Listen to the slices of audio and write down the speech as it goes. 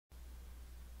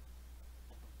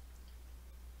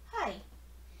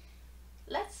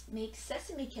let's make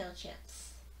sesame kale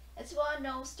chips. As well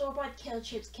known, store-bought kale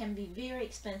chips can be very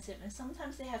expensive and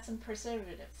sometimes they have some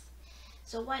preservatives.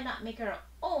 So why not make our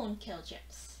own kale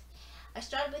chips? I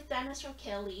started with dinosaur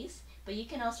kale leaves, but you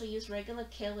can also use regular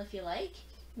kale if you like.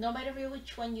 No matter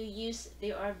which one you use,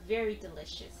 they are very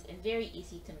delicious and very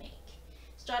easy to make.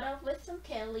 Start off with some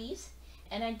kale leaves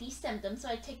and I destem them, so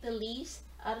I take the leaves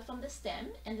out from the stem,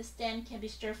 and the stem can be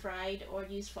stir-fried or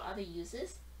used for other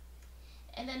uses.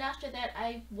 And then after that,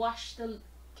 I wash the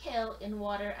kale in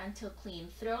water until clean.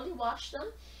 Thoroughly wash them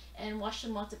and wash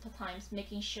them multiple times,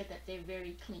 making sure that they're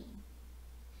very clean.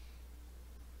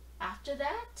 After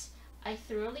that, I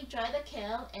thoroughly dry the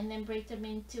kale and then break them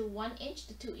into 1 inch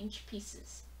to 2 inch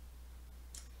pieces,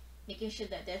 making sure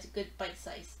that there's a good bite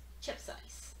size, chip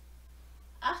size.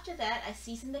 After that, I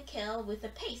season the kale with a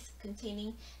paste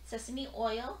containing sesame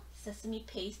oil, sesame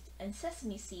paste, and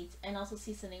sesame seeds, and also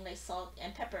seasoning like salt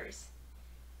and peppers.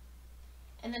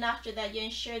 And then after that, you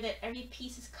ensure that every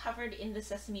piece is covered in the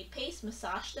sesame paste,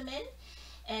 massage them in,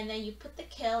 and then you put the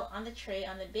kale on the tray,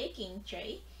 on the baking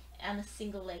tray, on a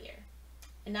single layer.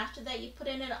 And after that, you put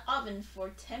it in an oven for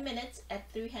 10 minutes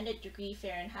at 300°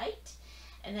 Fahrenheit.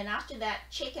 And then after that,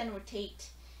 shake and rotate.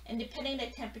 And depending on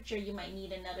the temperature, you might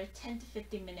need another 10 to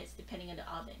 15 minutes depending on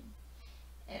the oven.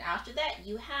 And after that,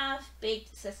 you have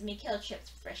baked sesame kale chips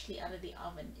freshly out of the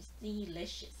oven. It's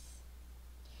delicious.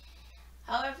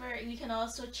 However, you can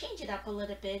also change it up a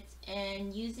little bit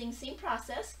and using same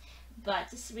process,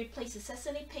 but just replace the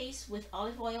sesame paste with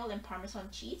olive oil and Parmesan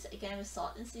cheese, again with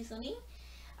salt and seasoning,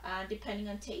 depending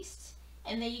on taste.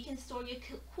 And then you can store your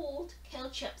cooled kale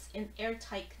chips in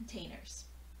airtight containers.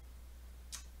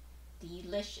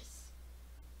 Delicious.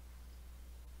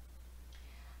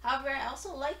 However, I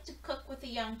also like to cook with the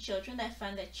young children. I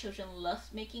find that children love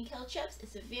making kale chips.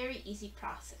 It's a very easy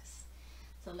process.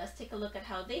 So let's take a look at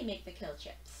how they make the kale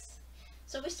chips.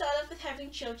 So we start off with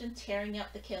having children tearing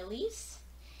up the kale leaves.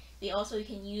 They also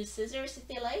can use scissors if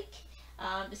they like.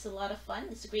 It's a lot of fun.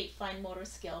 It's a great fine motor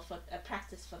skill for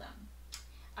practice for them.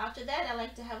 After that, I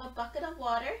like to have a bucket of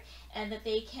water and that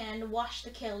they can wash the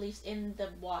kale leaves in the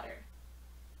water.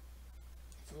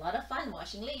 It's a lot of fun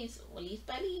washing leaves, leaf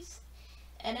by leaves.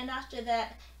 And then after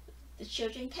that, the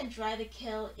children can dry the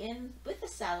kale in with a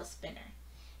salad spinner.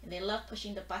 And they love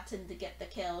pushing the button to get the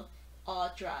kale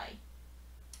all dry.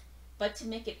 But to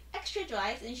make it extra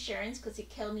dry as insurance, because the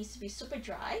kale needs to be super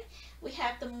dry, we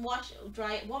have them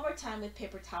dry it one more time with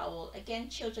paper towel. Again,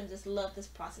 children just love this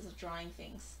process of drying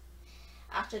things.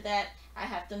 After that, I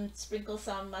have them sprinkle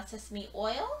some sesame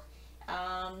oil.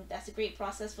 That's a great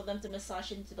process for them to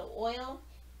massage into the oil.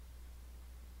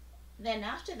 Then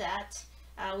after that,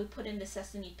 we put in the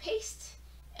sesame paste,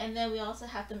 and then we also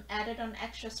have them added on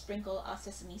extra sprinkle of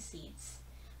sesame seeds.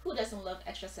 Who doesn't love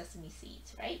extra sesame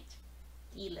seeds, right?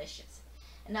 Delicious.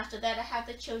 And after that, I have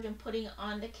the children putting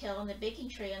on the kale on the baking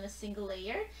tray on a single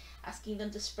layer, asking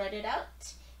them to spread it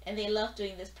out, and they love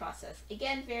doing this process.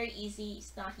 Again, very easy,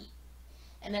 it's not heat.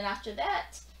 And then after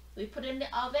that, we put it in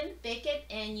the oven, bake it,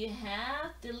 and you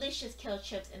have delicious kale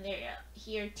chips, and they're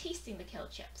here tasting the kale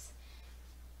chips.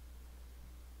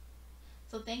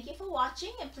 So thank you for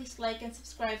watching, and please like and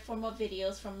subscribe for more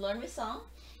videos from Learn with Song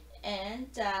and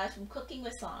from Cooking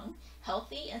with Song,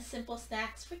 healthy and simple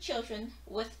snacks for children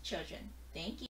with children. Thank you.